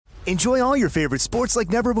Enjoy all your favorite sports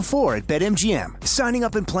like never before at BetMGM. Signing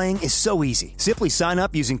up and playing is so easy. Simply sign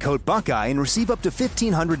up using code Buckeye and receive up to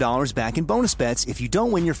 $1,500 back in bonus bets if you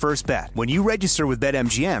don't win your first bet. When you register with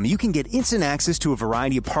BetMGM, you can get instant access to a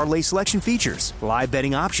variety of parlay selection features, live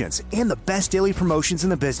betting options, and the best daily promotions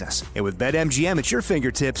in the business. And with BetMGM at your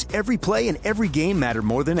fingertips, every play and every game matter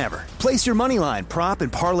more than ever. Place your moneyline, prop,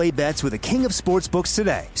 and parlay bets with the king of sportsbooks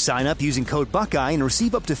today. Sign up using code Buckeye and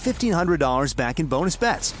receive up to $1,500 back in bonus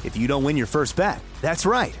bets if you don't win your first bet. That's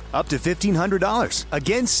right, up to $1,500.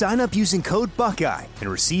 Again, sign up using code Buckeye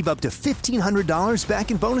and receive up to $1,500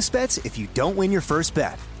 back in bonus bets if you don't win your first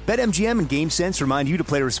bet. BetMGM and GameSense remind you to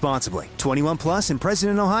play responsibly. 21 plus and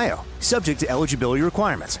present in Ohio. Subject to eligibility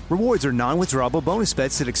requirements. Rewards are non-withdrawable bonus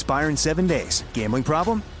bets that expire in 7 days. Gambling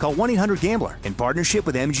problem? Call 1-800-GAMBLER in partnership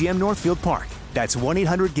with MGM Northfield Park. That's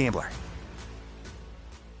 1-800-GAMBLER.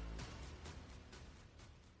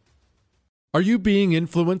 Are you being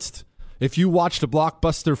influenced? If you watched a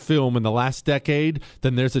blockbuster film in the last decade,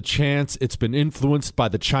 then there's a chance it's been influenced by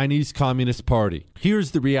the Chinese Communist Party.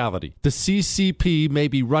 Here's the reality. The CCP may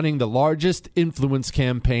be running the largest influence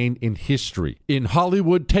campaign in history. In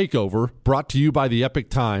Hollywood Takeover, brought to you by the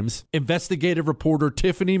Epic Times, investigative reporter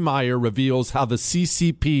Tiffany Meyer reveals how the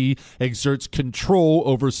CCP exerts control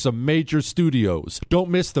over some major studios.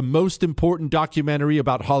 Don't miss the most important documentary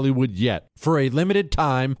about Hollywood yet. For a limited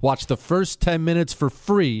time, watch the first 10 minutes for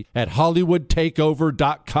free at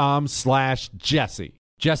HollywoodTakeover.com/Jesse.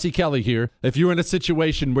 Jesse Kelly here. If you're in a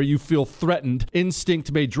situation where you feel threatened,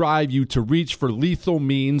 instinct may drive you to reach for lethal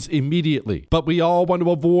means immediately. But we all want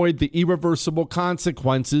to avoid the irreversible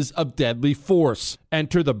consequences of deadly force.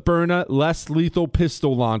 Enter the Byrna less lethal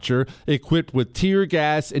pistol launcher equipped with tear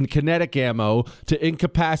gas and kinetic ammo to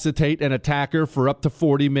incapacitate an attacker for up to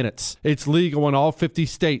 40 minutes. It's legal in all 50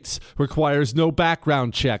 states, requires no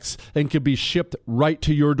background checks, and can be shipped right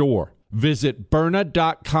to your door. Visit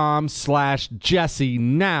Byrna.com/Jesse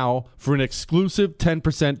now for an exclusive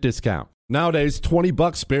 10% discount. Nowadays,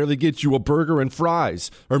 $20 barely gets you a burger and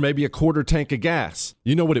fries, or maybe a quarter tank of gas.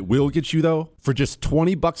 You know what it will get you, though? For just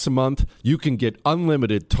 $20 a month, you can get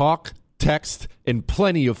unlimited talk, text, and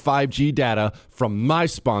plenty of 5G data from my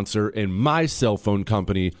sponsor and my cell phone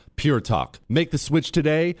company, Pure Talk. Make the switch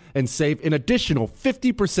today and save an additional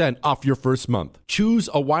 50% off your first month. Choose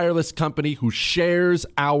a wireless company who shares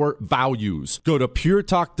our values. Go to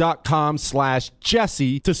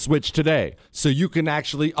puretalk.com/Jesse to switch today so you can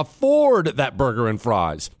actually afford that burger and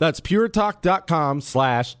fries. That's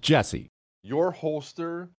puretalk.com/Jesse. Your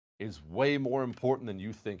holster is way more important than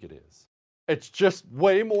you think it is. It's just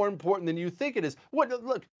way more important than you think it is.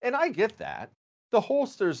 Look, and I get that. The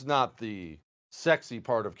holster's not the sexy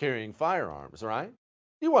part of carrying firearms, right?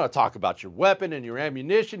 You want to talk about your weapon and your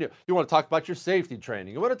ammunition. You want to talk about your safety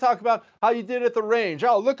training. You want to talk about how you did at the range.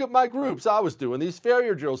 Oh, look at my groups. I was doing these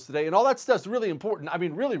failure drills today. And all that stuff's really important. I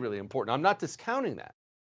mean, really, really important. I'm not discounting that.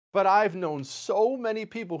 But I've known so many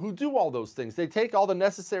people who do all those things. They take all the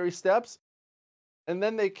necessary steps, and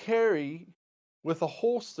then they carry with a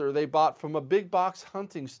holster they bought from a big box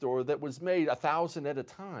hunting store that was made 1,000 at a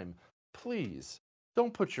time. Please,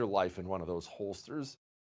 don't put your life in one of those holsters.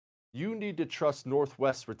 You need to trust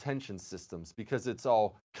Northwest Retention Systems because it's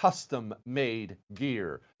all custom-made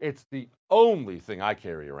gear. It's the only thing I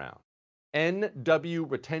carry around.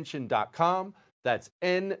 NWRetention.com. That's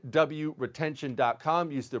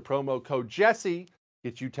NWRetention.com. Use the promo code Jesse.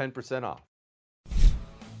 Get you 10% off.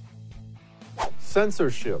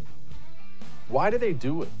 Censorship. Why do they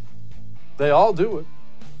do it? They all do it.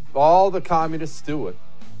 All the communists do it.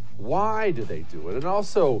 Why do they do it? And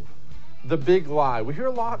also, the big lie. We hear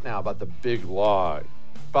a lot now about the big lie,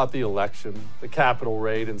 about the election, the Capitol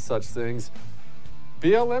raid, and such things.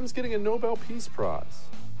 BLM's getting a Nobel Peace Prize.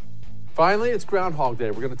 Finally, it's Groundhog Day.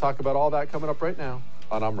 We're going to talk about all that coming up right now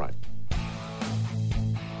on I'm Right.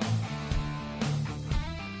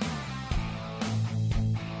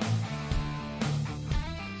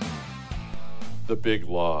 The big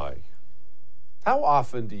lie. How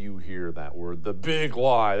often do you hear that word, the big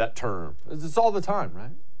lie, that term? It's all the time,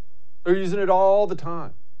 right? They're using it all the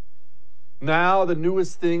time. Now the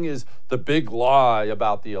newest thing is the big lie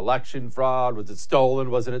about the election fraud. Was it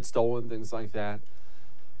stolen? Wasn't it stolen? Things like that.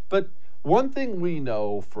 But one thing we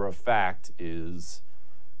know for a fact is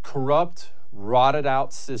corrupt, rotted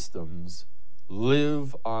out systems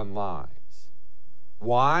live on lies.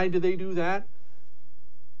 Why do they do that?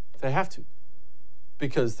 They have to.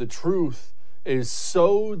 Because the truth is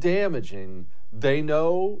so damaging, they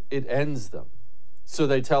know it ends them. So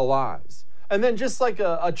they tell lies. And then just like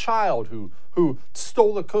a child who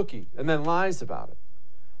stole a cookie and then lies about it.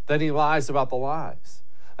 Then he lies about the lies.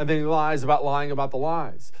 And then he lies about lying about the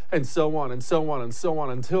lies, and so on and so on and so on,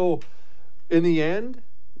 until in the end,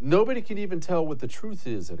 nobody can even tell what the truth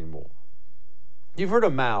is anymore. You've heard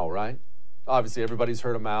of Mao, right? Obviously, everybody's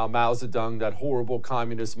heard of Mao. Mao Zedong, that horrible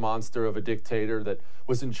communist monster of a dictator that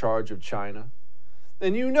was in charge of China.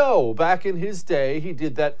 And you know, back in his day, he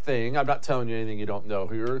did that thing, I'm not telling you anything you don't know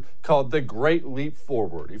here, called the Great Leap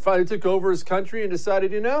Forward. He finally took over his country and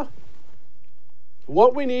decided,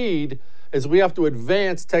 what we need is we have to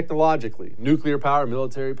advance technologically, nuclear power,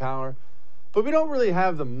 military power, but we don't really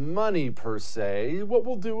have the money per se. What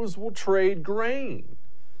we'll do is we'll trade grain.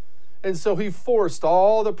 And so he forced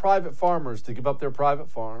all the private farmers to give up their private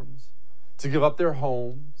farms, to give up their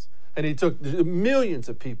homes. And he took millions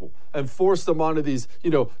of people and forced them onto these,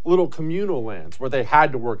 little communal lands where they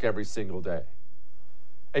had to work every single day.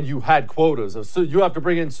 And you had quotas of, so you have to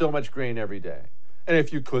bring in so much grain every day. And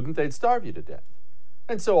if you couldn't, they'd starve you to death.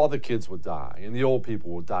 And so all the kids would die, and the old people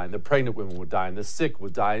would die, and the pregnant women would die, and the sick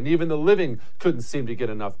would die, and even the living couldn't seem to get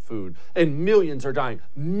enough food. And millions are dying,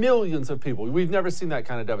 millions of people. We've never seen that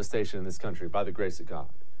kind of devastation in this country, by the grace of God.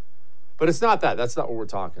 But it's not that. That's not what we're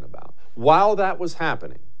talking about. While that was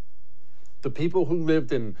happening, the people who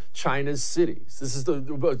lived in China's cities, this is the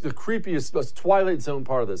creepiest, Twilight Zone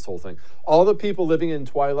part of this whole thing. All the people living in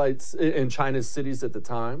China's cities at the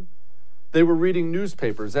time, they were reading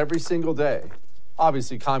newspapers every single day.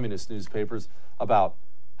 Obviously communist newspapers, about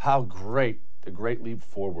how great the Great Leap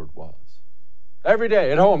Forward was. Every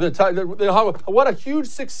day at home, what a huge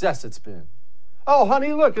success it's been. Oh,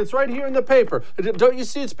 honey, look, it's right here in the paper. Don't you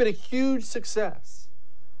see it's been a huge success?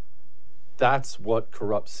 That's what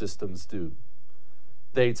corrupt systems do.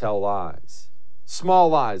 They tell lies. Small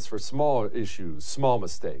lies for small issues, small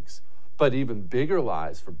mistakes. But even bigger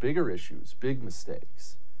lies for bigger issues, big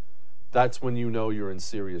mistakes. That's when you know you're in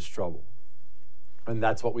serious trouble. And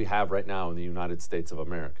that's what we have right now in the United States of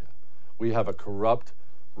America. We have a corrupt,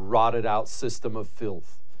 rotted out system of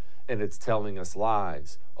filth, and it's telling us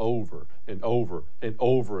lies over and over and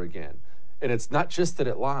over again. And it's not just that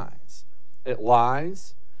it lies. It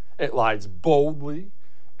lies boldly,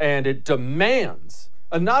 and it demands,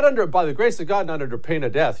 and not under, by the grace of God, not under pain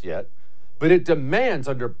of death yet, but it demands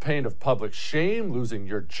under pain of public shame, losing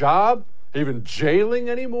your job, even jailing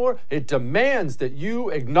anymore. It demands that you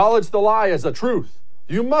acknowledge the lie as a truth.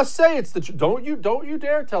 You must say it's the truth. Don't you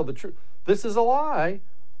dare tell the truth. This is a lie,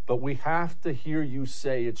 but we have to hear you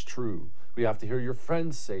say it's true. We have to hear your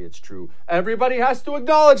friends say it's true. Everybody has to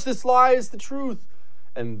acknowledge this lie is the truth.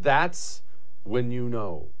 And that's when you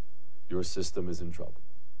know your system is in trouble.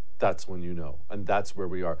 That's when you know. And that's where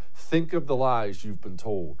we are. Think of the lies you've been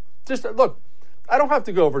told. Just look, I don't have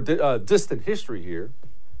to go over distant history here.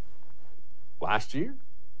 Last year?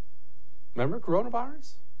 Remember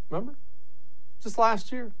coronavirus? Remember? Just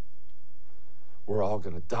last year. We're all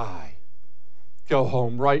going to die. Go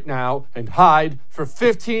home right now and hide for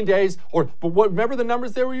 15 days. Remember the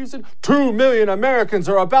numbers they were using? 2 million Americans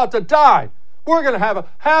are about to die. We're going to have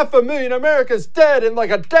 500,000 Americans dead in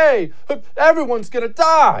like a day. Everyone's going to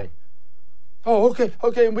die. Oh,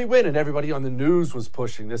 okay, and we win. And everybody on the news was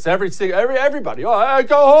pushing this. Everybody, go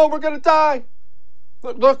home, we're going to die.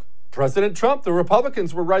 Look. President Trump, the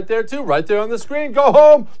Republicans were right there too, right there on the screen. Go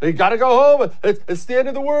home. They got to go home. It's the end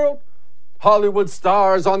of the world. Hollywood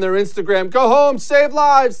stars on their Instagram, go home, save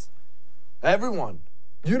lives. Everyone,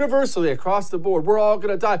 universally across the board, we're all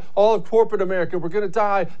going to die. All of corporate America, we're going to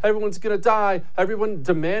die. Everyone's going to die. Everyone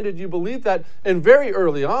demanded you believe that. And very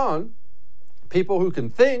early on, people who can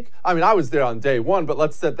think, I was there on day one, but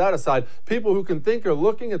let's set that aside. People who can think are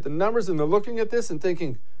looking at the numbers and they're looking at this and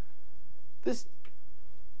thinking,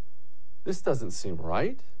 this doesn't seem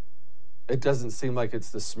right. It doesn't seem like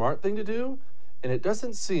it's the smart thing to do, and it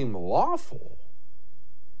doesn't seem lawful.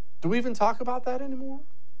 Do we even talk about that anymore?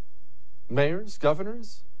 Mayors,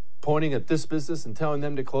 governors, pointing at this business and telling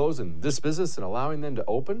them to close and this business and allowing them to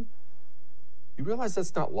open? You realize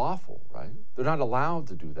that's not lawful, right? They're not allowed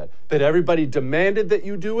to do that. But everybody demanded that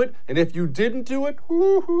you do it, and if you didn't do it,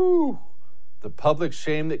 whoo-hoo, the public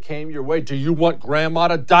shame that came your way. Do you want grandma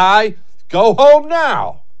to die? Go home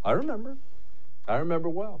now. I remember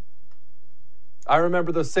well. I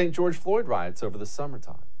remember the St. George Floyd riots over the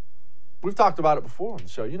summertime. We've talked about it before on the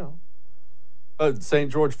show,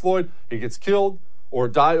 St. George Floyd, he gets killed or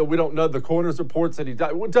died. We don't know. The coroner's reports that he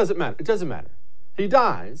died. It doesn't matter. He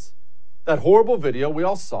dies. That horrible video, we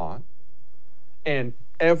all saw it. And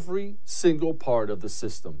every single part of the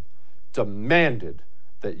system demanded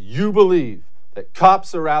that you believe that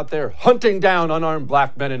cops are out there hunting down unarmed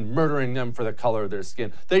black men and murdering them for the color of their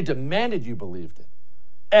skin. They demanded you believed it.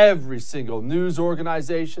 Every single news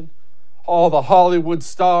organization, all the Hollywood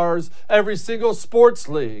stars, every single sports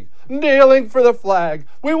league, kneeling for the flag.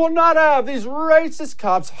 We will not have these racist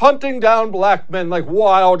cops hunting down black men like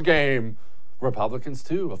wild game. Republicans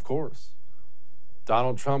too, of course.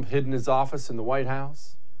 Donald Trump hid in his office in the White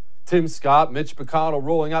House. Tim Scott, Mitch McConnell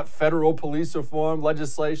rolling out federal police reform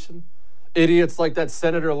legislation. Idiots like that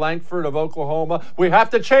Senator Lankford of Oklahoma. We have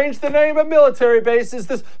to change the name of military bases.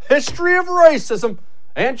 This history of racism.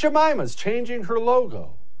 Aunt Jemima's changing her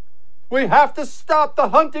logo. We have to stop the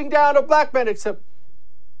hunting down of black men, except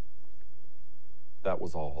that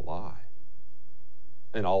was all a lie.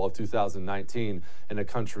 In all of 2019, in a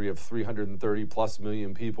country of 330 plus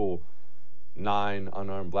million people, 9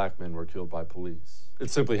 unarmed black men were killed by police. It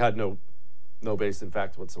simply had no base in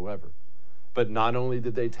fact whatsoever. But not only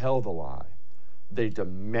did they tell the lie, they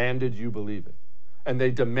demanded you believe it. And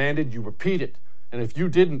they demanded you repeat it. And if you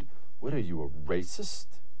didn't, what are you, a racist?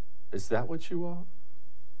 Is that what you are?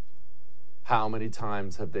 How many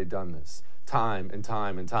times have they done this? Time and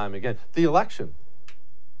time and time again. The election.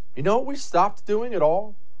 You know what we stopped doing at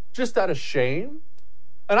all? Just out of shame?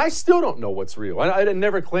 And I still don't know what's real. I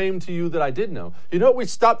never claimed to you that I did know. You know what we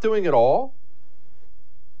stopped doing at all?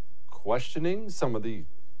 Questioning some of the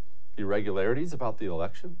irregularities about the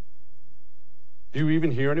election. Do you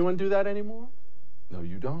even hear anyone do that anymore? No,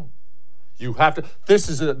 you don't. You have to. This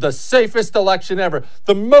is the safest election ever,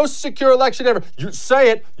 the most secure election ever. You say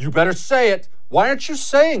it. You better say it. Why aren't you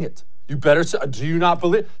saying it? You better say. Do you not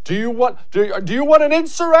believe? Do you want an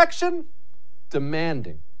insurrection?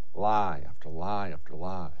 Demanding lie after lie after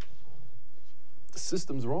lie. The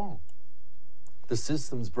system's wrong. The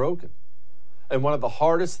system's broken. And one of the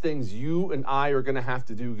hardest things you and I are going to have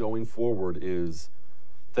to do going forward is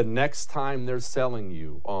the next time they're selling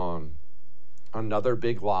you on another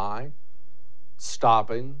big lie,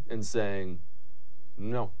 stopping and saying,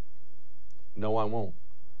 no, I won't.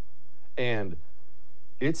 And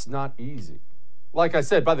it's not easy. Like I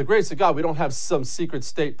said, by the grace of God, we don't have some secret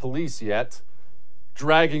state police yet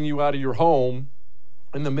dragging you out of your home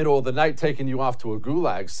in the middle of the night, taking you off to a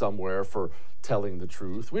gulag somewhere for telling the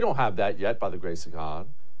truth. We don't have that yet, by the grace of God.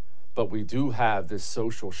 But we do have this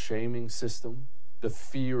social shaming system, the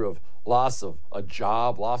fear of loss of a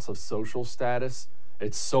job, loss of social status.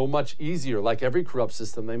 It's so much easier. Like every corrupt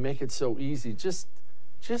system, they make it so easy. Just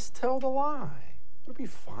tell the lie. It'll be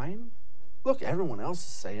fine. Look, everyone else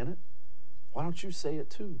is saying it. Why don't you say it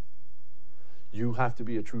too? You have to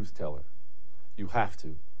be a truth teller. You have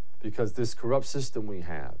to. Because this corrupt system we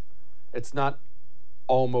have, it's not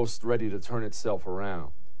almost ready to turn itself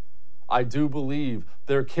around. I do believe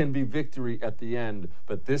there can be victory at the end,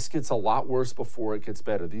 but this gets a lot worse before it gets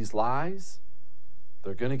better. These lies,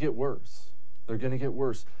 they're going to get worse. They're going to get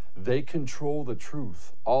worse. They control the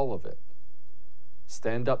truth, all of it.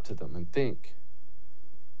 Stand up to them and think.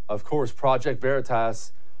 Of course, Project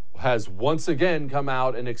Veritas has once again come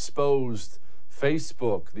out and exposed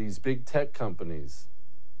Facebook, these big tech companies.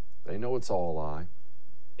 They know it's all a lie.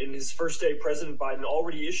 In his first day, President Biden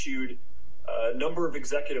already issued a number of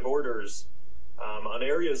executive orders on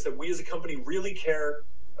areas that we as a company really care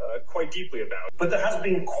quite deeply about. But there has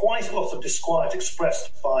been quite a lot of disquiet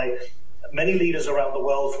expressed by many leaders around the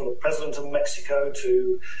world, from the President of Mexico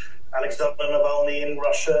to Alexander Navalny in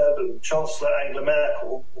Russia, and Chancellor Angela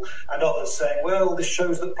Merkel, and others saying, well, this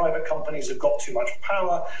shows that private companies have got too much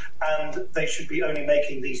power and they should be only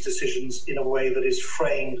making these decisions in a way that is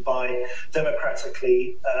framed by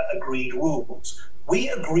democratically agreed rules. We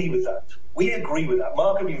agree with that. We agree with that.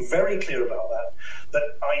 Mark had been very clear about that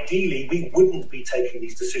ideally we wouldn't be taking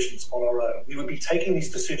these decisions on our own. We would be taking these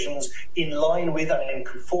decisions in line with and in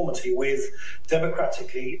conformity with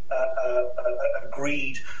democratically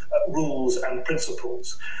agreed rules and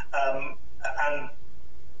principles. And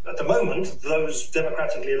at the moment, those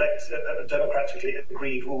democratically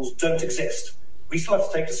agreed rules don't exist. We still have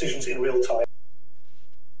to take decisions in real time.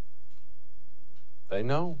 They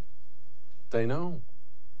know. They know.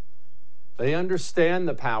 They understand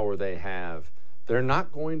the power they have. They're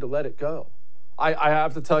not going to let it go. I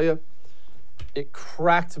have to tell you, it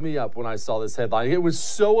cracked me up when I saw this headline. It was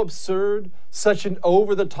so absurd, such an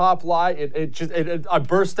over-the-top lie. I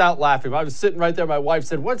burst out laughing. I was sitting right there. My wife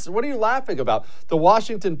said, what are you laughing about? The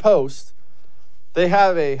Washington Post, they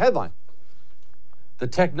have a headline, The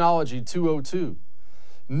Technology 202.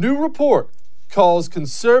 New report calls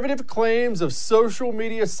conservative claims of social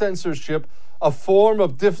media censorship a form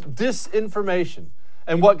of disinformation.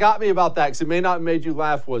 And what got me about that, because it may not have made you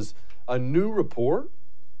laugh, was a new report.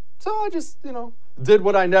 So I just, did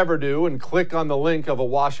what I never do and click on the link of a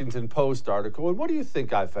Washington Post article. And what do you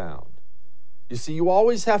think I found? You see, you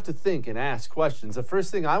always have to think and ask questions. The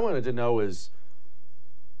first thing I wanted to know is,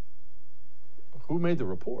 Who made the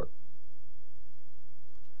report?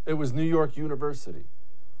 It was New York University.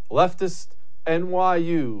 Leftist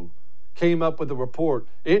NYU came up with a report.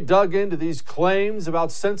 It dug into these claims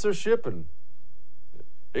about censorship and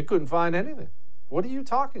it couldn't find anything. What are you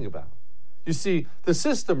talking about? You see, the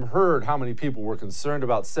system heard how many people were concerned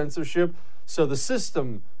about censorship, so the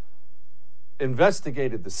system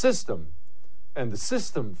investigated the system, and the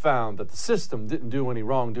system found that the system didn't do any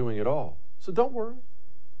wrongdoing at all. So don't worry.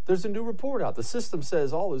 There's a new report out. The system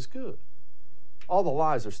says all is good. All the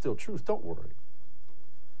lies are still truth. Don't worry.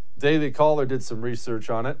 Daily Caller did some research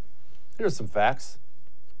on it. Here's some facts.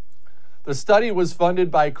 The study was funded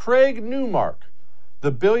by Craig Newmark, the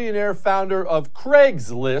billionaire founder of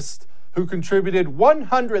Craigslist, who contributed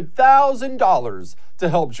 $100,000 to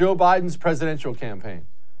help Joe Biden's presidential campaign.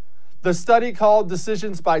 The study called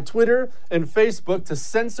decisions by Twitter and Facebook to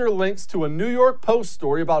censor links to a New York Post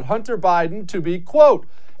story about Hunter Biden to be, quote,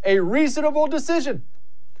 a reasonable decision.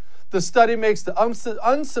 The study makes the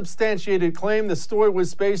unsubstantiated claim the story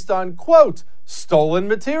was based on, quote, stolen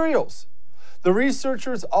materials. The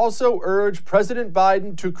researchers also urge President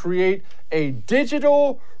Biden to create a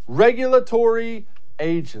digital regulatory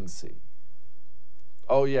agency.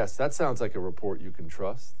 Oh, yes, that sounds like a report you can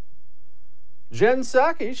trust. Jen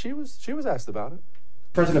Psaki, she was asked about it.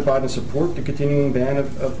 President Biden support the continuing ban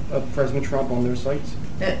of President Trump on their sites?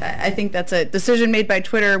 I think that's a decision made by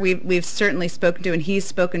Twitter. We've certainly spoken to, and he's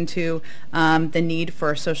spoken to, the need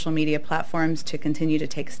for social media platforms to continue to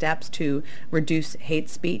take steps to reduce hate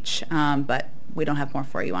speech, but we don't have more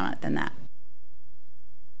for you on it than that.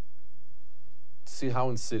 See how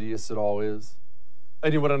insidious it all is?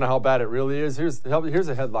 And you want to know how bad it really is? Here's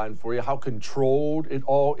a headline for you, how controlled it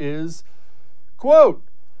all is. Quote,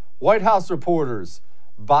 White House reporters,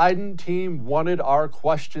 Biden team wanted our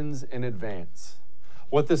questions in advance.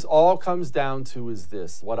 What this all comes down to is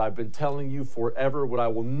this, what I've been telling you forever, what I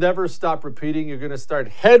will never stop repeating. You're going to start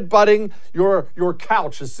headbutting your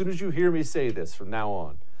couch as soon as you hear me say this from now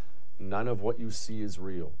on. None of what you see is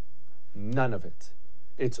real. None of it.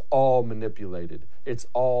 It's all manipulated. It's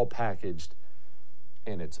all packaged.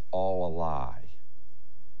 And it's all a lie.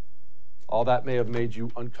 All that may have made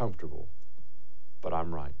you uncomfortable, but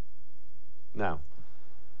I'm right. Now,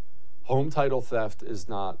 home title theft is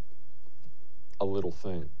not a little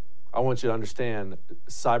thing. I want you to understand,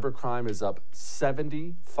 cybercrime is up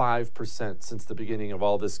 75% since the beginning of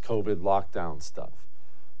all this COVID lockdown stuff.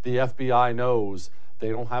 The FBI knows they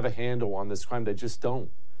don't have a handle on this crime. They just don't.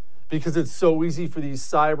 Because it's so easy for these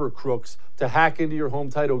cyber crooks to hack into your home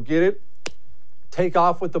title, get it, take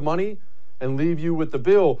off with the money, and leave you with the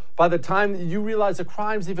bill. By the time that you realize a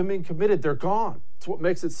crime's even been committed, they're gone. It's what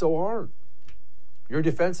makes it so hard. Your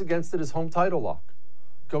defense against it is Home Title Lock.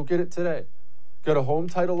 Go get it today. Go to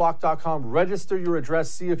HomeTitleLock.com, register your address,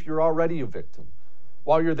 see if you're already a victim.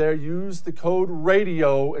 While you're there, use the code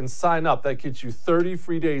RADIO and sign up. That gets you 30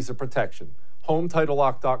 free days of protection.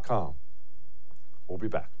 HomeTitleLock.com. We'll be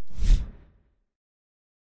back.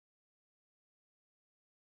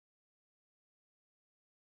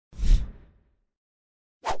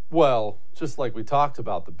 Well, just like we talked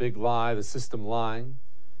about, the big lie, the system lying.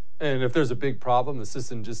 And if there's a big problem, the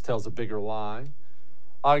system just tells a bigger lie.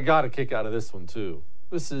 I got a kick out of this one, too.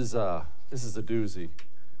 This is a doozy.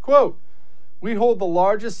 Quote, we hold the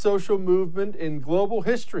largest social movement in global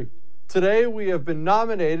history. Today, we have been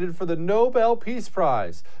nominated for the Nobel Peace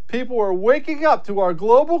Prize. People are waking up to our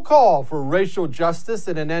global call for racial justice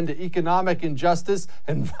and an end to economic injustice,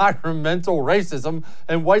 environmental racism,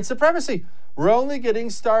 and white supremacy. We're only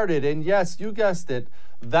getting started. And yes, you guessed it,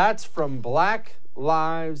 that's from Black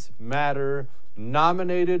Lives Matter,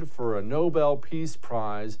 nominated for a Nobel Peace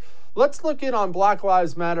Prize. Let's look in on Black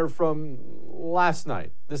Lives Matter from last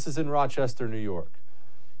night. This is in Rochester, New York.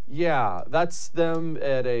 Yeah, that's them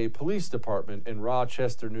at a police department in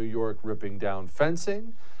Rochester, New York, ripping down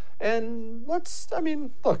fencing. And let's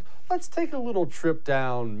take a little trip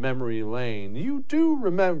down memory lane. You do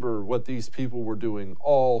remember what these people were doing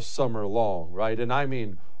all summer long, right? And I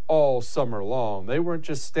mean all summer long. They weren't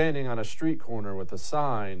just standing on a street corner with a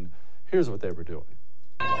sign. Here's what they were doing.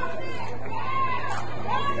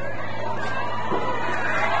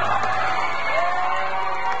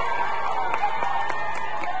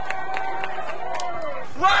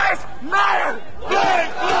 Lives matter!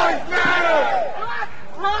 Black lives matter! Black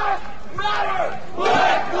lives matter!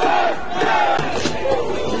 Black lives matter!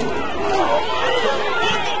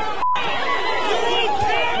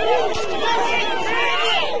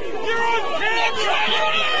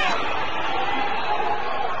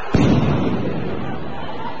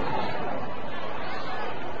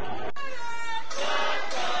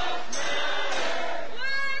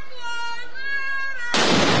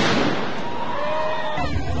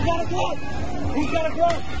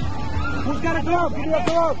 Who's got a glove? Give me a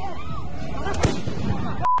glove.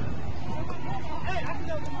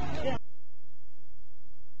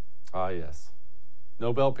 Ah, yes.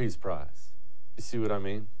 Nobel Peace Prize. You see what I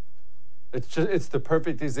mean? It's the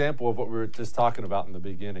perfect example of what we were just talking about in the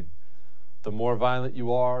beginning. The more violent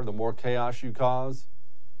you are, the more chaos you cause,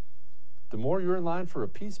 the more you're in line for a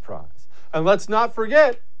peace prize. And let's not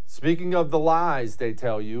forget, speaking of the lies they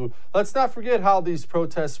tell you, let's not forget how these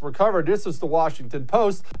protests were covered. This was the Washington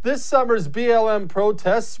Post. This summer's BLM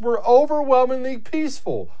protests were overwhelmingly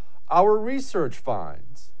peaceful. Our research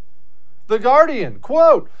finds. The Guardian,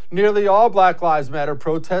 quote, nearly all Black Lives Matter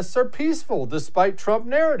protests are peaceful despite Trump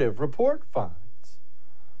narrative, report finds.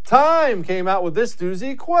 Time came out with this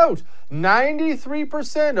doozy, quote,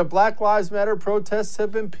 93% of Black Lives Matter protests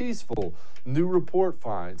have been peaceful. New report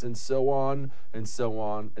finds, and so on, and so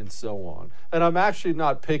on, and so on. And I'm actually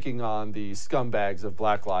not picking on the scumbags of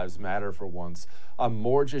Black Lives Matter for once. I'm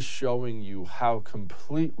more just showing you how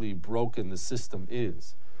completely broken the system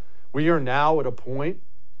is. We are now at a point,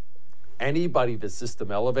 anybody the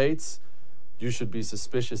system elevates, you should be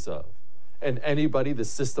suspicious of. And anybody the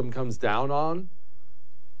system comes down on,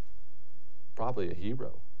 probably a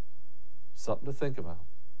hero. Something to think about.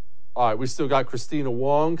 All right, we still got Christina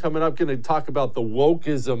Wong coming up, going to talk about the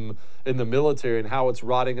wokeism in the military and how it's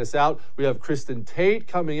rotting us out. We have Kristen Tate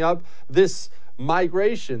coming up. This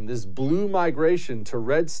migration, this blue migration to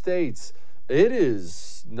red states, it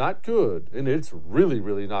is not good, and it's really,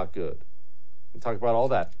 really not good. We'll talk about all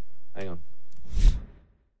that. Hang on.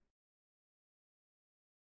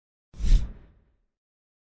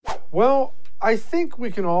 Well, I think we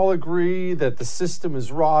can all agree that the system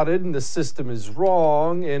is rotted and the system is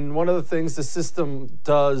wrong. And one of the things the system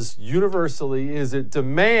does universally is it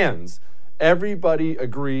demands everybody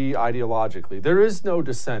agree ideologically. There is no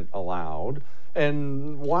dissent allowed.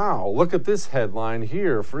 And wow, look at this headline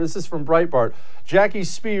here. This is from Breitbart. Jackie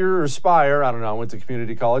Spire, I don't know, I went to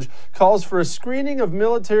community college, calls for a screening of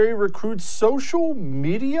military recruits' social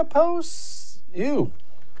media posts? Ew.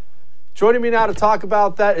 Joining me now to talk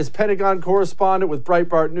about that is Pentagon correspondent with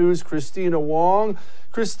Breitbart News, Christina Wong.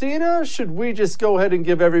 Christina, should we just go ahead and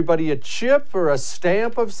give everybody a chip or a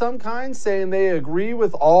stamp of some kind saying they agree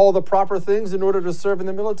with all the proper things in order to serve in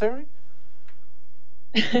the military?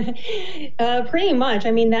 Pretty much.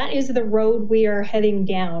 I mean, that is the road we are heading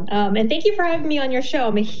down. And thank you for having me on your show.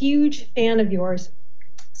 I'm a huge fan of yours.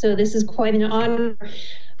 So this is quite an honor.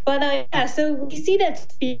 But yeah, so we see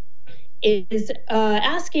that Speaker is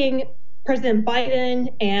asking President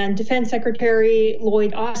Biden and Defense Secretary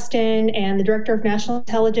Lloyd Austin and the Director of National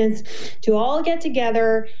Intelligence to all get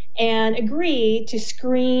together and agree to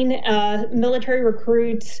screen military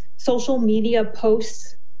recruits' social media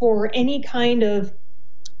posts for any kind of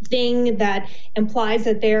thing that implies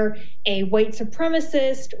that they're a white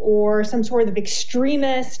supremacist or some sort of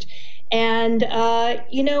extremist. And,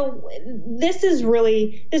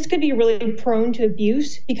 this could be really prone to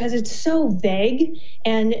abuse because it's so vague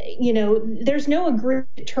and, there's no agreed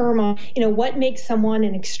term on, what makes someone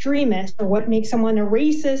an extremist or what makes someone a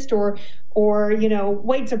racist or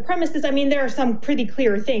white supremacist. I mean, there are some pretty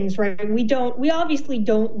clear things, right? We obviously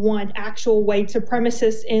don't want actual white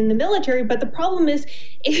supremacists in the military, but the problem is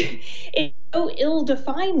it's so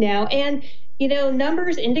ill-defined now. And,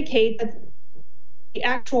 numbers indicate that the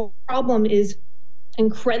actual problem is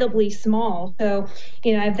incredibly small. So, I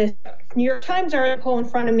have this New York Times article in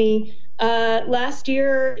front of me. Last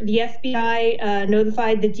year, the FBI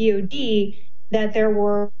notified the DOD that there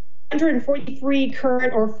were 143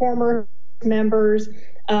 current or former members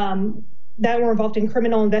that were involved in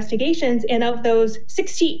criminal investigations, and of those,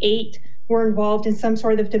 68 were involved in some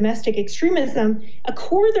sort of domestic extremism. A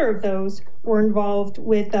quarter of those were involved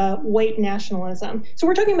with white nationalism. So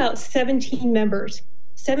we're talking about 17 members,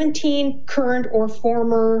 17 current or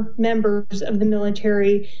former members of the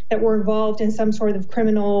military that were involved in some sort of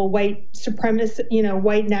criminal white supremacist,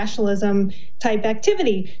 white nationalism type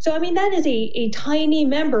activity. So, I mean, that is a tiny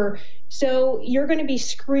member. So you're going to be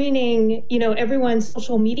screening, everyone's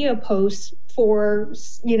social media posts for,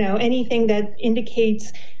 anything that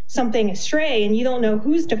indicates something astray, and you don't know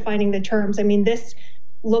who's defining the terms. I mean, this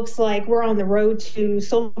looks like we're on the road to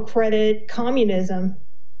social credit communism.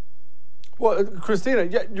 Well, Christina,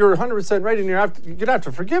 you're 100% right, and you're going to have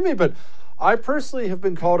to forgive me, but I personally have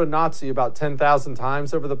been called a Nazi about 10,000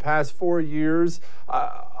 times over the past 4 years.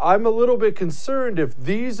 I'm a little bit concerned if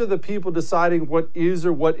these are the people deciding what is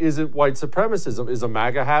or what isn't white supremacism. Is a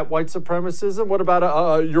MAGA hat white supremacism? What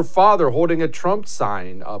about your father holding a Trump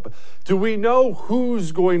sign up? Do we know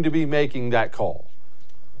who's going to be making that call?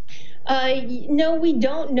 No, we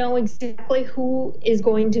don't know exactly who is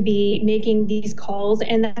going to be making these calls,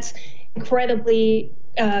 and that's incredibly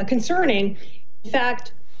concerning. In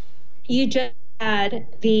fact, you just had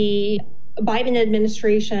the Biden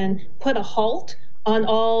administration put a halt on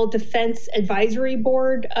all Defense Advisory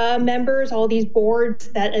Board members, all these boards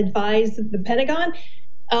that advise the Pentagon.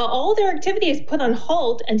 All their activity is put on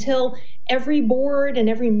halt until every board and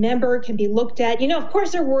every member can be looked at. Of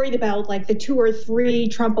course, they're worried about like the 2 or 3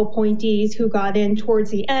 Trump appointees who got in towards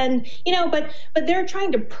the end, but they're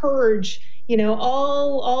trying to purge,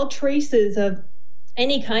 all traces of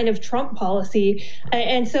any kind of Trump policy.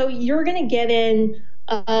 And so you're going to get in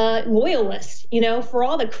loyalists, for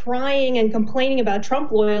all the crying and complaining about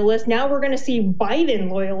Trump loyalists. Now we're going to see Biden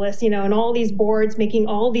loyalists, and all these boards making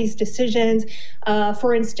all these decisions.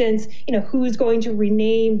 For instance, who's going to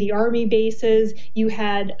rename the Army bases. You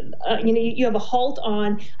had, you have a halt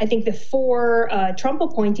on, I think, the 4 Trump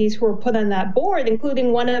appointees who were put on that board,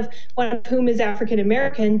 including one of whom is African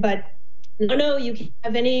American. But no, you can't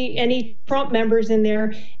have any Trump members in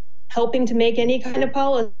there helping to make any kind of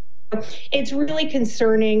policy. It's really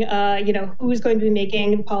concerning, who's going to be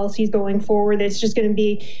making policies going forward. It's just going to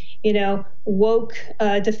be, woke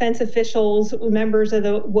defense officials, members of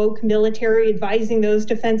the woke military advising those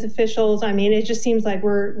defense officials. I mean, it just seems like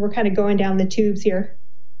we're kind of going down the tubes here.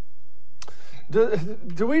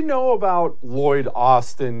 Do we know about Lloyd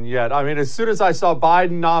Austin yet? I mean, as soon as I saw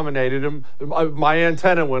Biden nominated him, my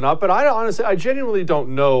antenna went up. But I genuinely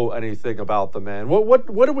don't know anything about the man. What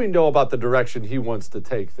do we know about the direction he wants to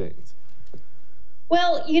take things?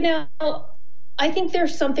 Well, I think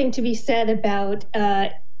there's something to be said about,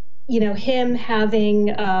 him having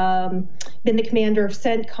been the commander of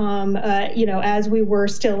CENTCOM, as we were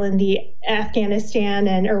still in the Afghanistan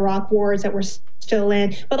and Iraq wars that we're still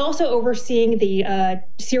in, but also overseeing the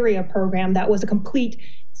Syria program that was a complete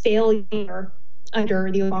failure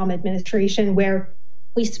under the Obama administration, where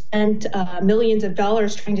we spent millions of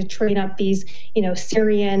dollars trying to train up these,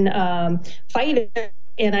 Syrian fighters.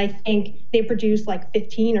 And I think they produced like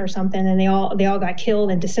 15 or something, and they all got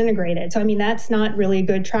killed and disintegrated. So I mean, that's not really a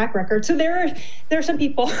good track record. So there are some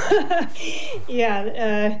people, not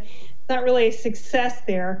really a success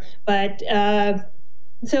there. But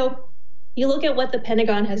so you look at what the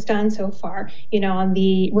Pentagon has done so far, on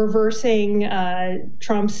the reversing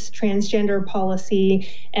Trump's transgender policy,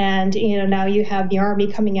 and now you have the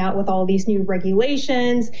Army coming out with all these new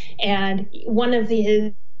regulations, and one of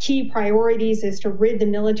his key priorities is to rid the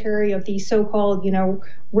military of these so-called,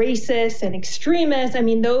 racists and extremists. I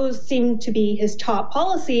mean, those seem to be his top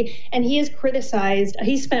policy. And he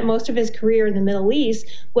spent most of his career in the Middle East.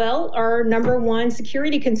 Well, our number one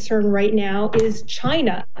security concern right now is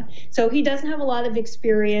China. So he doesn't have a lot of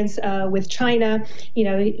experience with China.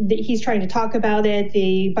 He's trying to talk about it.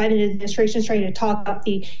 The Biden administration is trying to talk up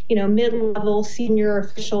the, mid-level senior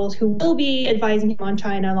officials who will be advising him on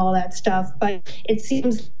China and all that stuff. But it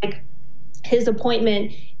seems like his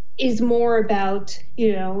appointment is more about,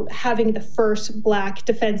 having the first Black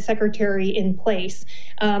defense secretary in place.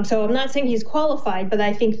 So I'm not saying he's qualified, but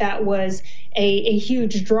I think that was a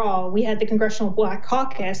huge draw. We had the Congressional Black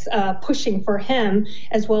Caucus pushing for him,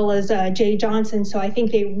 as well as Jay Johnson. So I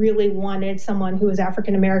think they really wanted someone who was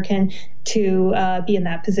African American to be in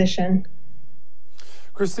that position.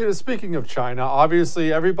 Christina, speaking of China,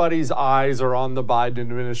 obviously everybody's eyes are on the Biden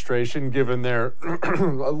administration, given their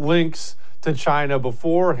links to China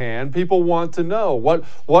beforehand. People want to know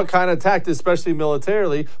what kind of tactics, especially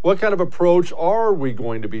militarily, what kind of approach are we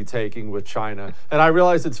going to be taking with China? And I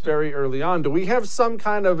realize it's very early on. Do we have some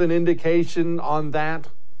kind of an indication on that?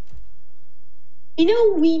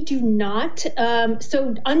 We do not.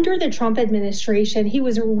 So under the Trump administration, he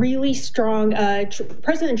was really strong.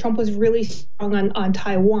 President Trump was really strong on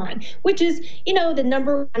Taiwan, which is, the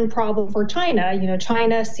number one problem for China.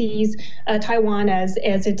 China sees Taiwan as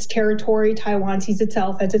its territory. Taiwan sees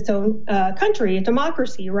itself as its own country, a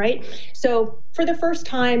democracy, right? So for the first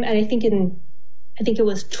time, and I think it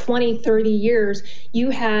was 20, 30 years,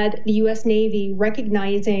 you had the U.S. Navy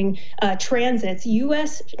recognizing transits,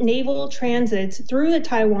 U.S. naval transits through the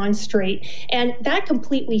Taiwan Strait. And that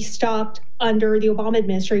completely stopped under the Obama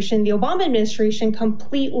administration. The Obama administration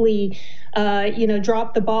completely,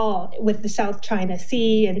 dropped the ball with the South China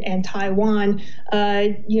Sea and Taiwan,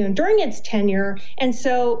 during its tenure. And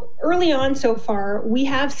so early on so far, we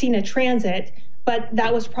have seen a transit, but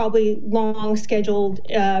that was probably long scheduled,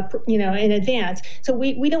 in advance. So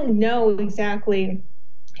we don't know exactly,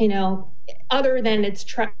 other than it's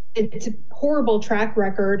its horrible track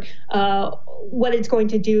record, what it's going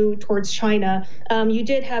to do towards China. You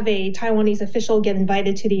did have a Taiwanese official get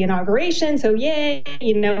invited to the inauguration, so yay,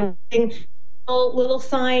 little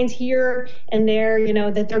signs here and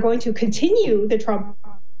there, that they're going to continue the Trump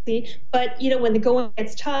policy. But, when the going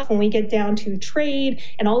gets tough, when we get down to trade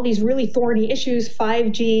and all these really thorny issues,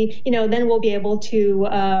 5G, then we'll be able to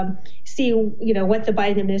see, what the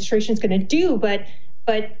Biden administration is going to do. But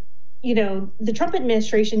the Trump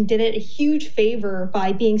administration did it a huge favor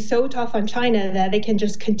by being so tough on China that they can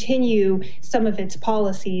just continue some of its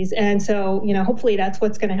policies. And so, hopefully that's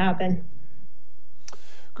what's going to happen.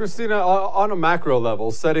 Christina, on a macro level,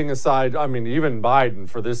 setting aside, even Biden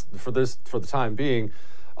for the time being,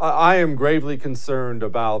 I am gravely concerned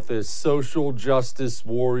about this social justice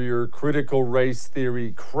warrior, critical race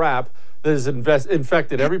theory crap that has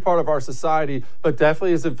infected every part of our society, but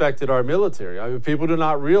definitely has infected our military. People do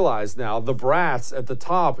not realize now the brass at the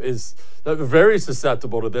top is very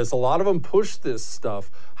susceptible to this. A lot of them push this stuff.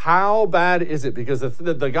 How bad is it? Because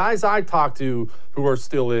the guys I talk to who are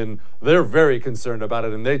still in, they're very concerned about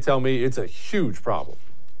it, and they tell me it's a huge problem.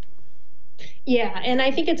 Yeah, and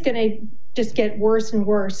I think it's going to just get worse and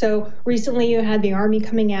worse. So recently you had the Army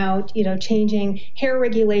coming out, changing hair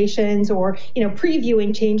regulations or,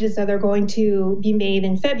 previewing changes that are going to be made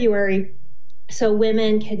in February. So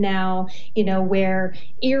women can now, wear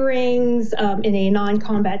earrings in a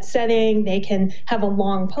non-combat setting. They can have a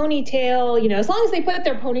long ponytail, as long as they put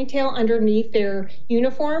their ponytail underneath their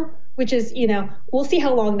uniform, which is, we'll see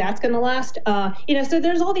how long that's going to last. So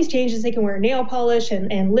there's all these changes. They can wear nail polish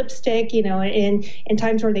and lipstick, in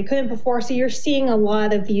times where they couldn't before. So you're seeing a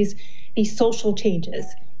lot of these social changes,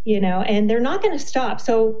 and they're not going to stop.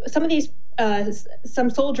 So some of these, some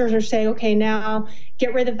soldiers are saying, okay, now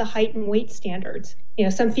get rid of the height and weight standards.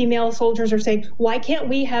 Some female soldiers are saying, why can't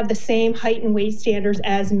we have the same height and weight standards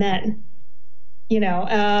as men?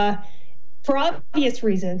 For obvious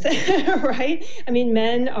reasons, right?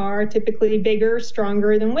 Men are typically bigger,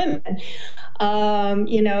 stronger than women.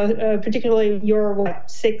 Particularly you're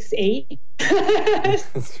 6'8"?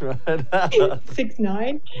 That's right.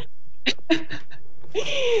 6'9".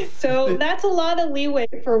 So that's a lot of leeway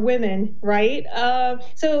for women, right?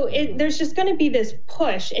 So there's just going to be this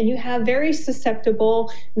push, and you have very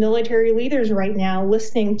susceptible military leaders right now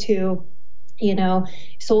listening to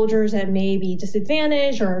soldiers that may be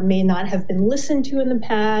disadvantaged or may not have been listened to in the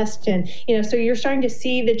past. And, so you're starting to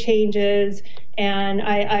see the changes, and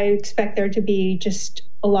I expect there to be just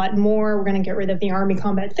a lot more. We're going to get rid of the Army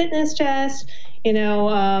combat fitness test. It's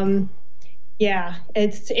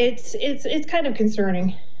kind of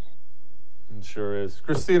concerning. It sure is.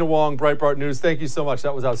 Christina Wong, Breitbart News, thank you so much.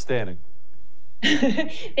 That was outstanding.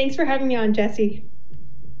 Thanks for having me on, Jesse.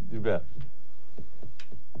 You bet.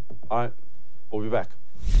 All right. We'll be back.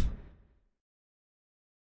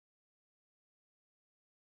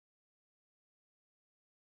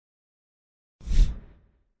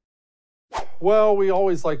 Well, we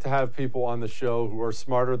always like to have people on the show who are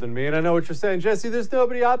smarter than me. And I know what you're saying, Jesse, there's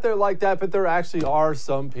nobody out there like that, but there actually are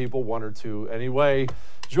some people, one or two. Anyway,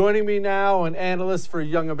 joining me now, an analyst for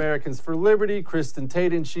Young Americans for Liberty, Kristen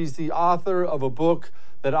Taden. She's the author of a book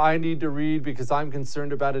that I need to read because I'm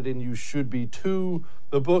concerned about it, and you should be too.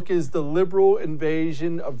 The book is The Liberal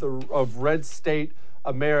Invasion of Red State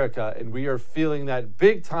America, and we are feeling that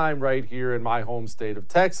big time right here in my home state of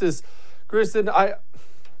Texas. Kristen,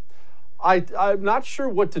 I'm not sure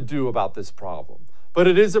what to do about this problem, but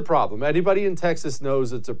it is a problem. Anybody in Texas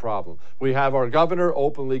knows it's a problem. We have our governor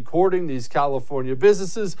openly courting these California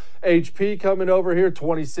businesses. HP coming over here,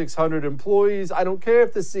 2,600 employees. I don't care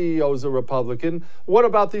if the CEO is a Republican. What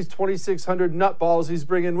about these 2,600 nutballs he's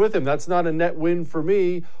bringing with him? That's not a net win for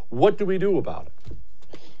me. What do we do about it?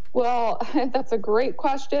 Well, that's a great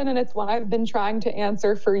question, and it's one I've been trying to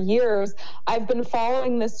answer for years. I've been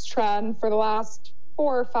following this trend for the last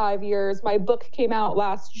 4 or 5 years. My book came out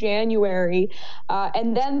last January,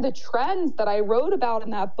 and then the trends that I wrote about in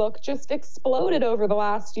that book just exploded over the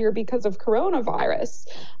last year because of coronavirus.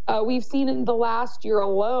 We've seen in the last year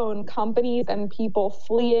alone companies and people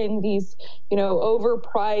fleeing these,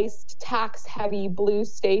 overpriced, tax-heavy blue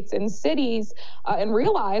states and cities and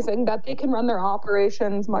realizing that they can run their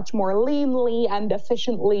operations much more leanly and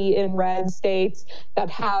efficiently in red states that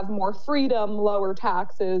have more freedom, lower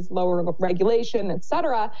taxes, lower regulation, etc.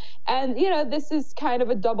 cetera. And, this is kind of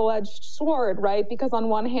a double-edged sword, right? Because on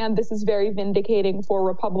one hand, this is very vindicating for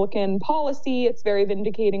Republican policy. It's very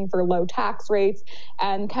vindicating for low tax rates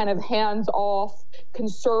and kind of hands-off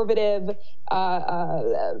conservative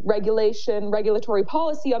regulatory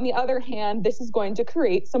policy. On the other hand, this is going to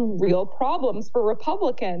create some real problems for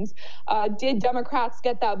Republicans. Did Democrats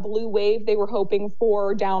get that blue wave they were hoping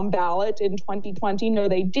for down ballot in 2020? No,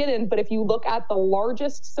 they didn't. But if you look at the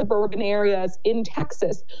largest suburban areas in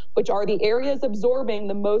Texas, which are the areas absorbing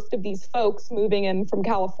the most of these folks moving in from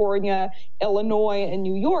California, Illinois, and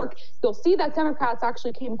New York, you'll see that Democrats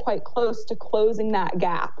actually came quite close to closing that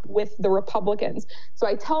gap with the Republicans. So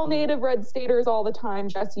I tell native red staters all the time,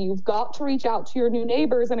 Jesse, you've got to reach out to your new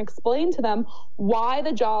neighbors and explain to them why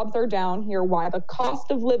the jobs are down here, why the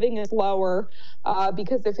cost of living is lower,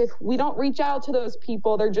 because if we don't reach out to those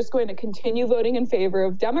people, they're just going to continue voting in favor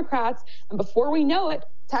of Democrats. And before we know it,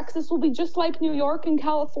 Texas will be just like New York and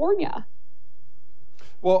California.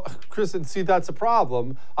 Well, Kristen, see, that's a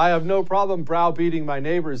problem. I have no problem browbeating my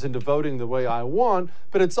neighbors into voting the way I want,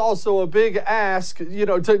 but it's also a big ask, in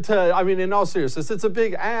all seriousness, it's a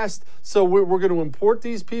big ask. So we're going to import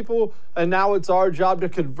these people, and now it's our job to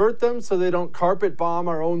convert them so they don't carpet bomb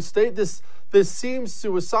our own state. This seems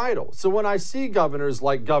suicidal. So when I see governors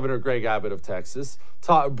like Governor Greg Abbott of Texas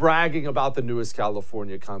bragging about the newest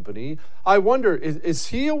California company, I wonder, is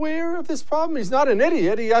he aware of this problem? He's not an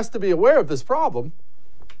idiot. He has to be aware of this problem.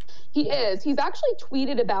 He is. He's actually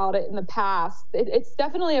tweeted about it in the past. It's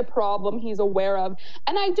definitely a problem he's aware of.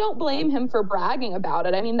 And I don't blame him for bragging about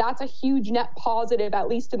it. I mean, that's a huge net positive, at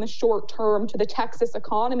least in the short term, to the Texas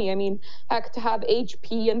economy. I mean, heck, to have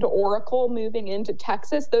HP and Oracle moving into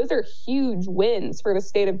Texas, those are huge wins for the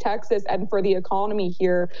state of Texas and for the economy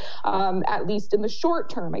here, at least in the short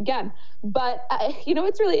term. Again, but,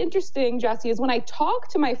 what's really interesting, Jesse, is when I talk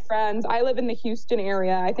to my friends, I live in the Houston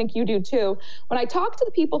area, I think you do too, when I talk to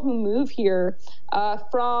the people who move here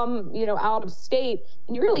from, out of state,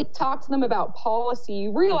 and you really talk to them about policy,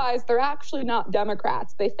 you realize they're actually not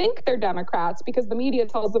Democrats. They think they're Democrats because the media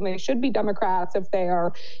tells them they should be Democrats if they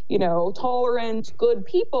are, tolerant, good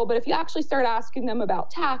people. But if you actually start asking them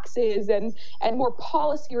about taxes and more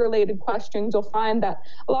policy-related questions, you'll find that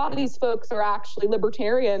a lot of these folks are actually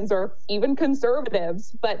libertarians or even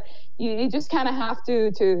conservatives. But you just kind of have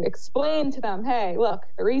to explain to them, hey, look,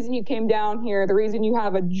 the reason you came down here, the reason you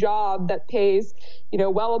have a job that pays,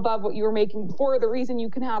 well above what you were making before, the reason you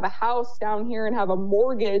can have a house down here and have a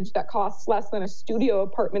mortgage that costs less than a studio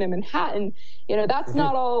apartment in Manhattan, that's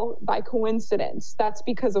not all by coincidence. That's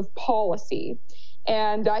because of policy.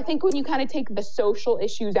 And I think when you kind of take the social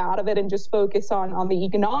issues out of it and just focus on the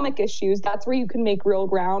economic issues, that's where you can make real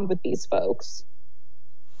ground with these folks.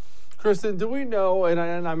 Kristen, do we know, and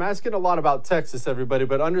I'm asking a lot about Texas, everybody,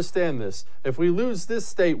 but understand this. If we lose this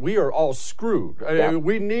state, we are all screwed. Yep.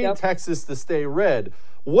 We need Texas to stay red.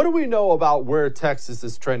 What do we know about where Texas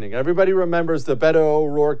is trending? Everybody remembers the Beto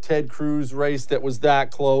O'Rourke, Ted Cruz race that was that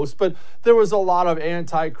close, but there was a lot of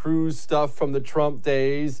anti-Cruz stuff from the Trump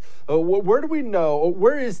days. Where do we know?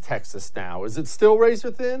 Where is Texas now? Is it still razor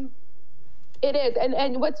thin? It is.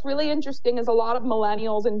 And what's really interesting is a lot of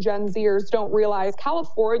millennials and Gen Zers don't realize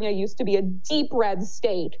California used to be a deep red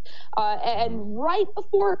state. And right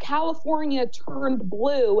before California turned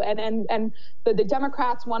blue and the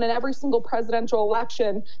Democrats won in every single presidential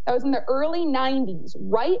election, that was in the early 90s.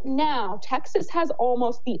 Right now, Texas has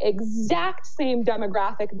almost the exact same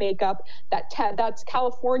demographic makeup that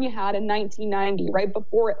California had in 1990, right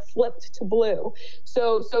before it flipped to blue.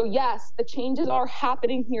 So yes, the changes are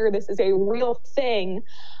happening here. This is a real thing.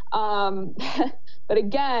 But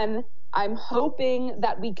again, I'm hoping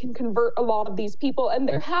that we can convert a lot of these people. And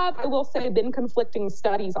there have, I will say, been conflicting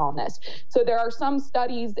studies on this. So there are some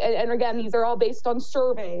studies, and again, these are all based on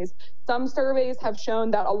surveys. Some surveys have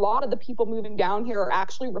shown that a lot of the people moving down here are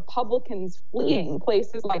actually Republicans fleeing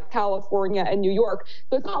places like California and New York.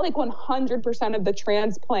 So it's not like 100% of the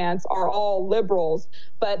transplants are all liberals,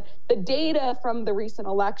 but the data from the recent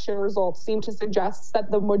election results seem to suggest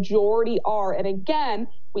that the majority are. And again,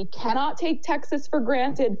 we cannot take Texas for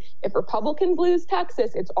granted. If Republicans lose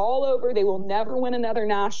Texas, it's all over. They will never win another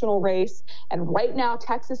national race. And right now,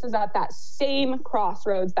 Texas is at that same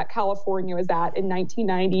crossroads that California was at in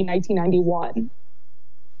 1990, 1991.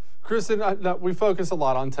 Kristen, we focus a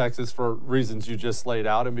lot on Texas for reasons you just laid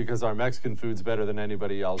out and because our Mexican food's better than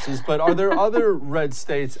anybody else's. But are there other red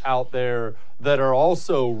states out there that are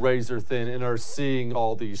also razor thin and are seeing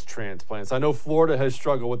all these transplants? I know Florida has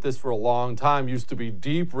struggled with this for a long time, used to be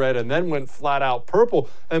deep red and then went flat out purple.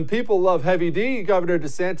 And people love Heavy D, Governor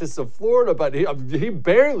DeSantis of Florida, but he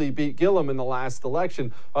barely beat Gillum in the last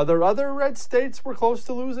election. Are there other red states we're close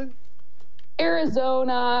to losing?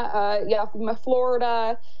 Arizona,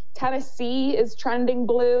 Florida. Tennessee is trending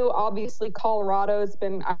blue. Obviously, Colorado has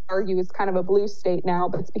been, I argue, is kind of a blue state now,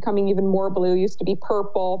 but it's becoming even more blue. It used to be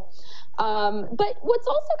purple. But what's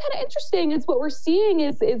also kind of interesting is what we're seeing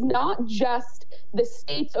is not just the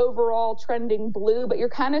states overall trending blue, but you're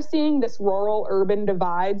kind of seeing this rural-urban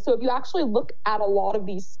divide. So if you actually look at a lot of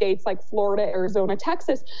these states like Florida, Arizona,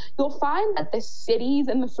 Texas, you'll find that the cities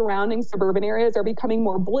and the surrounding suburban areas are becoming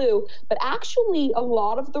more blue, but actually a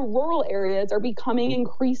lot of the rural areas are becoming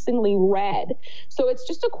increasingly red. So it's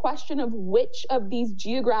just a question of which of these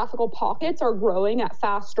geographical pockets are growing at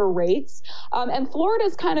faster rates. And Florida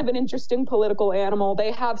is kind of an interesting political animal.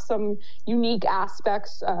 They have some unique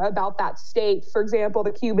aspects about that state. For example,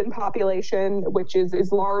 the Cuban population, which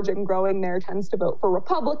is large and growing there, tends to vote for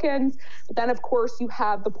Republicans. But then, of course, you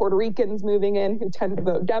have the Puerto Ricans moving in who tend to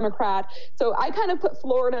vote Democrat. So I kind of put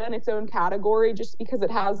Florida in its own category just because it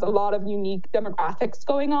has a lot of unique demographics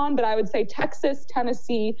going on. But I would say Texas,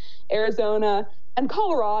 Tennessee, Arizona, and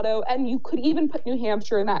Colorado, and you could even put New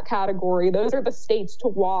Hampshire in that category. Those are the states to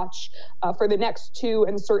watch for the next 2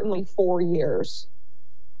 and certainly 4 years.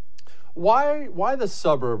 Why the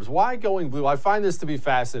suburbs? Why going blue? I find this to be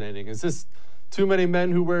fascinating. Is this too many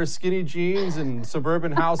men who wear skinny jeans and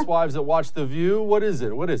suburban housewives that watch The View? What is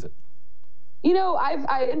it? You know,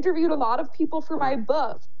 I interviewed a lot of people for my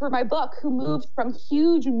book who moved from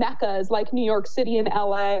huge meccas like New York City and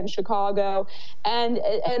LA and Chicago, and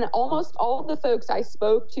almost all of the folks I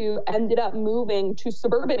spoke to ended up moving to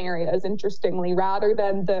suburban areas, interestingly, rather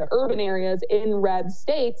than the urban areas in red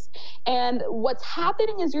states. And what's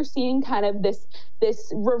happening is you're seeing kind of this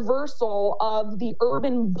reversal of the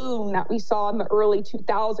urban boom that we saw in the early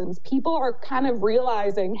 2000s. People are kind of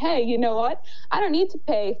realizing, hey, you know what? I don't need to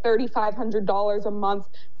pay $3,500 a month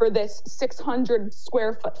for this 600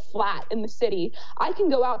 square foot flat in the city. I can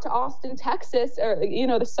go out to Austin, Texas, or,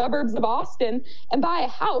 the suburbs of Austin and buy a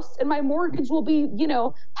house, and my mortgage will be,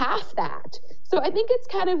 half that. So I think it's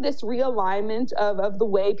kind of this realignment of the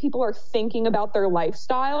way people are thinking about their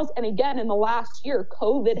lifestyles. And again, in the last year,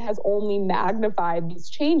 COVID has only magnified these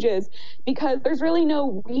changes because there's really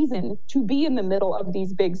no reason to be in the middle of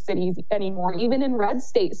these big cities anymore, even in red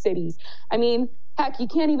state cities. I mean, heck, you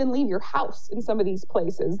can't even leave your house in some of these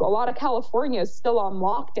places. A lot of California is still on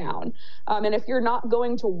lockdown. And if you're not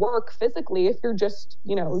going to work physically, if you're just,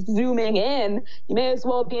 zooming in, you may as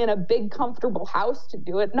well be in a big, comfortable house to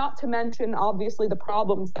do it. Not to mention, obviously, the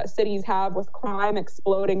problems that cities have with crime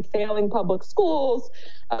exploding, failing public schools.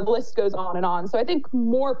 The list goes on and on. So I think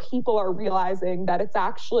more people are realizing that it's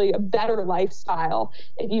actually a better lifestyle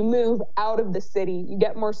if you move out of the city. You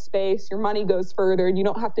get more space, your money goes further, and you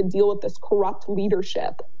don't have to deal with this corrupt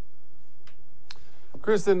leadership.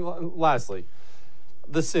 Kristen, lastly,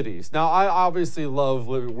 the cities. Now, I obviously love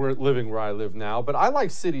living where I live now, but I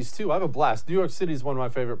like cities too. I have a blast. New York City is one of my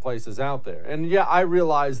favorite places out there. And yeah, I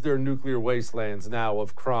realize they're nuclear wastelands now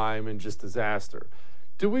of crime and just disaster.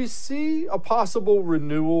 Do we see a possible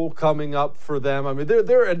renewal coming up for them? I mean,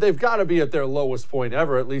 they've got to be at their lowest point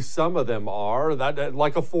ever. At least some of them are. That,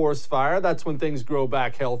 like a forest fire, that's when things grow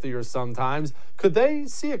back healthier sometimes. Could they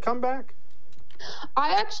see a comeback?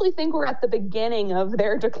 I actually think we're at the beginning of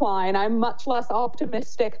their decline. I'm much less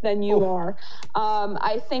optimistic than you are.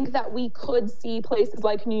 I think that we could see places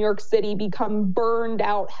like New York City become burned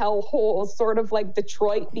out hellholes, sort of like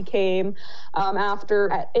Detroit became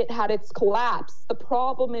after it had its collapse. The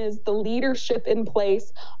problem is the leadership in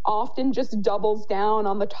place often just doubles down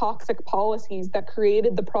on the toxic policies that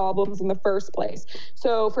created the problems in the first place.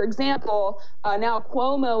 So, for example, now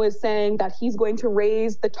Cuomo is saying that he's going to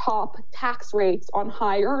raise the top tax rate on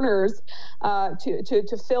high earners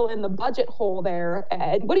to fill in the budget hole there.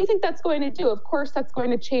 And what do you think that's going to do? Of course, that's going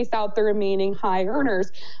to chase out the remaining high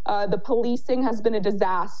earners. The policing has been a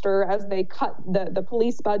disaster as they cut the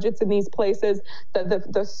police budgets in these places.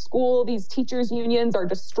 The school, these teachers' unions are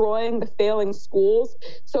destroying the failing schools.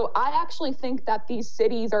 So I actually think that these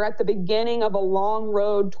cities are at the beginning of a long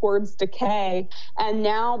road towards decay. And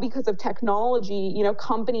now, because of technology,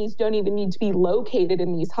 companies don't even need to be located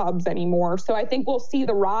in these hubs anymore. So I think we'll see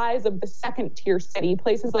the rise of the second tier city,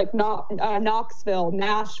 places like Knoxville,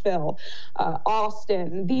 Nashville,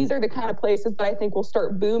 Austin. These are the kind of places that I think will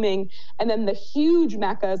start booming. And then the huge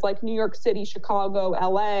meccas like New York City, Chicago,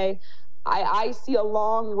 LA, I see a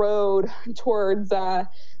long road towards a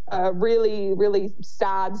really, really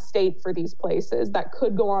sad state for these places that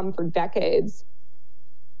could go on for decades.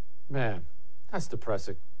 Man, that's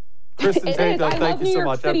depressing. Kristen Tate, I thank you so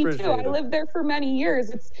much. I appreciate it. I lived there for many years.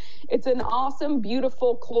 It's an awesome,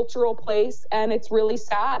 beautiful cultural place, and it's really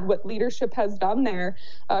sad what leadership has done there.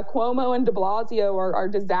 Cuomo and de Blasio are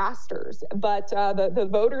disasters, but the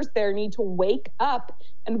voters there need to wake up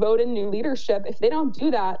and vote in new leadership. If they don't do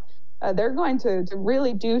that, they're going to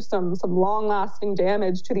really do some long-lasting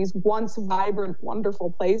damage to these once vibrant, wonderful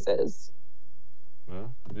places.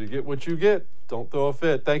 Well, you get what you get. Don't throw a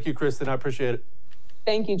fit. Thank you, Kristen. I appreciate it.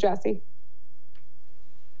 Thank you, Jesse.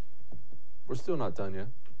 We're still not done yet.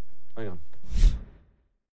 Hang on.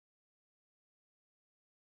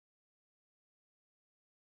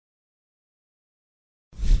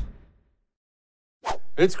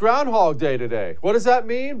 It's Groundhog Day today. What does that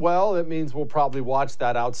mean? Well, it means we'll probably watch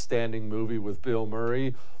that outstanding movie with Bill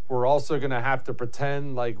Murray. We're also going to have to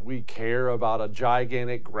pretend like we care about a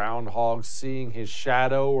gigantic groundhog seeing his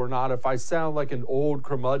shadow or not. If I sound like an old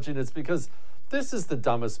curmudgeon, it's because this is the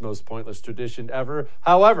dumbest, most pointless tradition ever.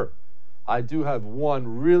 However, I do have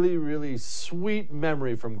one really, really sweet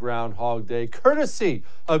memory from Groundhog Day, courtesy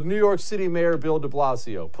of New York City Mayor Bill de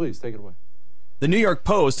Blasio. Please take it away. The New York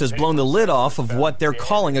Post has blown the lid off of what they're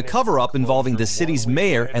calling a cover-up involving the city's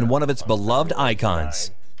mayor and one of its beloved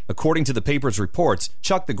icons. According to the paper's reports,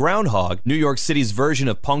 Chuck the Groundhog, New York City's version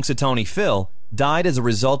of Punxsutawney Phil, died as a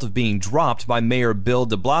result of being dropped by Mayor Bill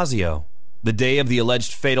de Blasio. The day of the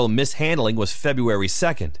alleged fatal mishandling was February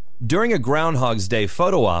 2nd. During a Groundhog's Day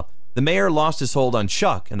photo op, the mayor lost his hold on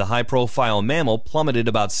Chuck, and the high-profile mammal plummeted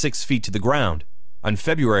about 6 feet to the ground. On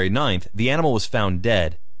February 9th, the animal was found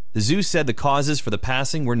dead. The zoo said the causes for the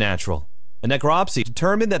passing were natural. A necropsy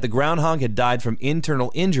determined that the groundhog had died from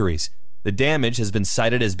internal injuries. The damage has been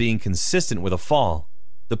cited as being consistent with a fall.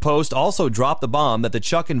 The Post also dropped the bomb that the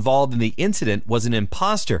Chuck involved in the incident was an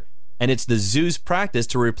imposter, and it's the zoo's practice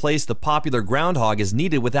to replace the popular groundhog as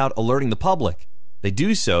needed without alerting the public. They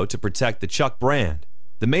do so to protect the Chuck brand.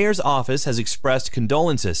 The mayor's office has expressed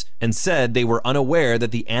condolences and said they were unaware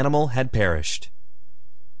that the animal had perished.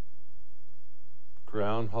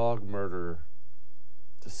 Groundhog murder.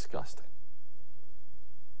 Disgusting.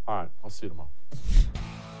 All right, I'll see you tomorrow.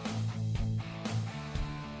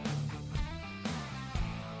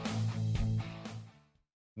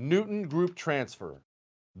 Newton Group Transfer.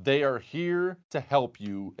 They are here to help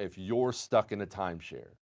you if you're stuck in a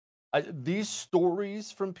timeshare. These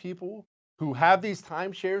stories from people who have these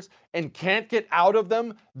timeshares and can't get out of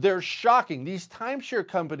them, they're shocking. These timeshare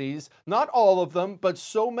companies, not all of them, but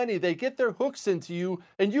so many, they get their hooks into you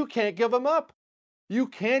and you can't give them up. You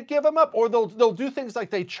can't give them up, or they'll do things like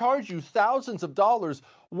they charge you thousands of dollars.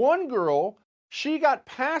 One girl, she got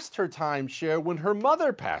past her timeshare when her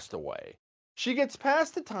mother passed away. She gets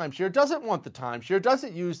past the timeshare, doesn't want the timeshare,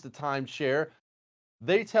 doesn't use the timeshare.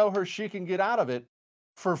 They tell her she can get out of it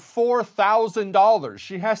for $4,000.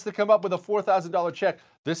 She has to come up with a $4,000 check.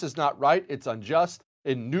 This is not right. It's unjust.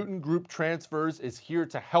 And Newton Group Transfers is here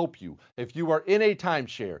to help you. If you are in a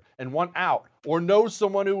timeshare and want out or know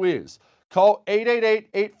someone who is, call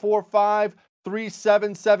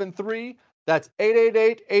 888-845-3773. That's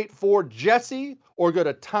 888-84-JESSE, or go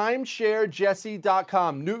to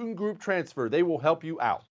timesharejesse.com. Newton Group Transfer. They will help you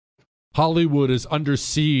out. Hollywood is under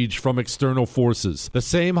siege from external forces. The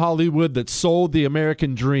same Hollywood that sold the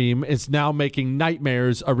American dream is now making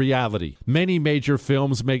nightmares a reality. Many major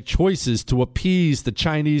films make choices to appease the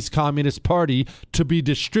Chinese Communist Party to be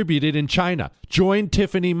distributed in China. Join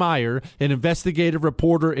Tiffany Meyer, an investigative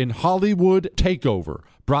reporter in Hollywood Takeover,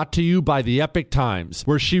 brought to you by the Epic Times,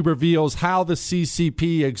 where she reveals how the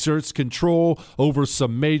CCP exerts control over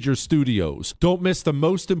some major studios. Don't miss the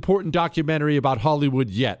most important documentary about Hollywood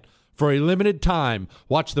yet. For a limited time,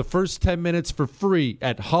 watch the first 10 minutes for free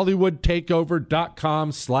at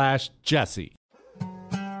hollywoodtakeover.com/Jesse.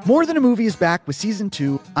 More Than a Movie is back with Season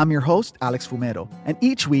 2. I'm your host, Alex Fumero, and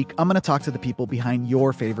each week I'm going to talk to the people behind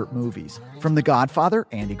your favorite movies. From The Godfather,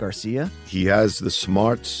 Andy Garcia. He has the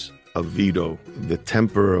smarts of Vito, the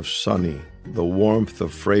temper of Sonny, the warmth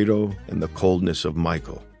of Fredo, and the coldness of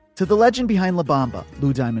Michael. To the legend behind La Bamba,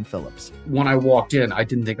 Lou Diamond Phillips. When I walked in, I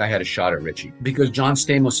didn't think I had a shot at Richie because John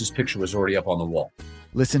Stamos' picture was already up on the wall.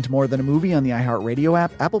 Listen to More Than a Movie on the iHeartRadio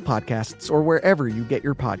app, Apple Podcasts, or wherever you get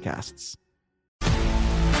your podcasts.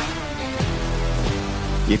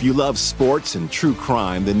 If you love sports and true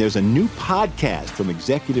crime, then there's a new podcast from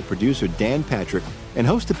executive producer Dan Patrick and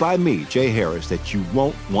hosted by me, Jay Harris, that you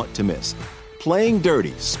won't want to miss. Playing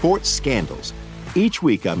Dirty: Sports Scandals. Each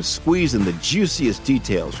week, I'm squeezing the juiciest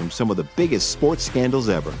details from some of the biggest sports scandals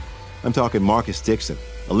ever. I'm talking Marcus Dixon,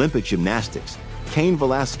 Olympic gymnastics, Cain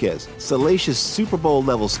Velasquez, salacious Super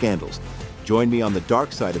Bowl-level scandals. Join me on the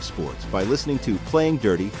dark side of sports by listening to Playing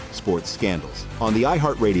Dirty: Sports Scandals on the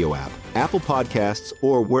iHeartRadio app, Apple Podcasts,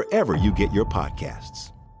 or wherever you get your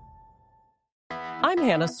podcasts. I'm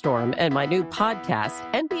Hannah Storm, and my new podcast,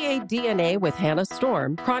 NBA DNA with Hannah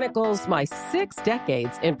Storm, chronicles my 6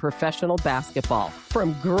 decades in professional basketball.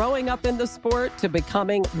 From growing up in the sport to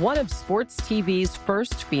becoming one of sports TV's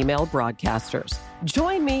first female broadcasters.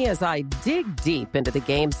 Join me as I dig deep into the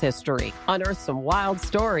game's history, unearth some wild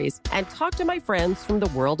stories, and talk to my friends from the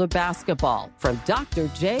world of basketball, from Dr.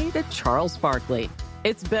 J to Charles Barkley.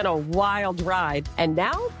 It's been a wild ride, and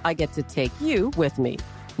now I get to take you with me.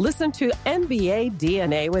 Listen to NBA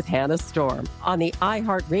DNA with Hannah Storm on the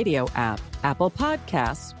iHeartRadio app, Apple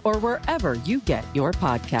Podcasts, or wherever you get your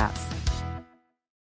podcasts.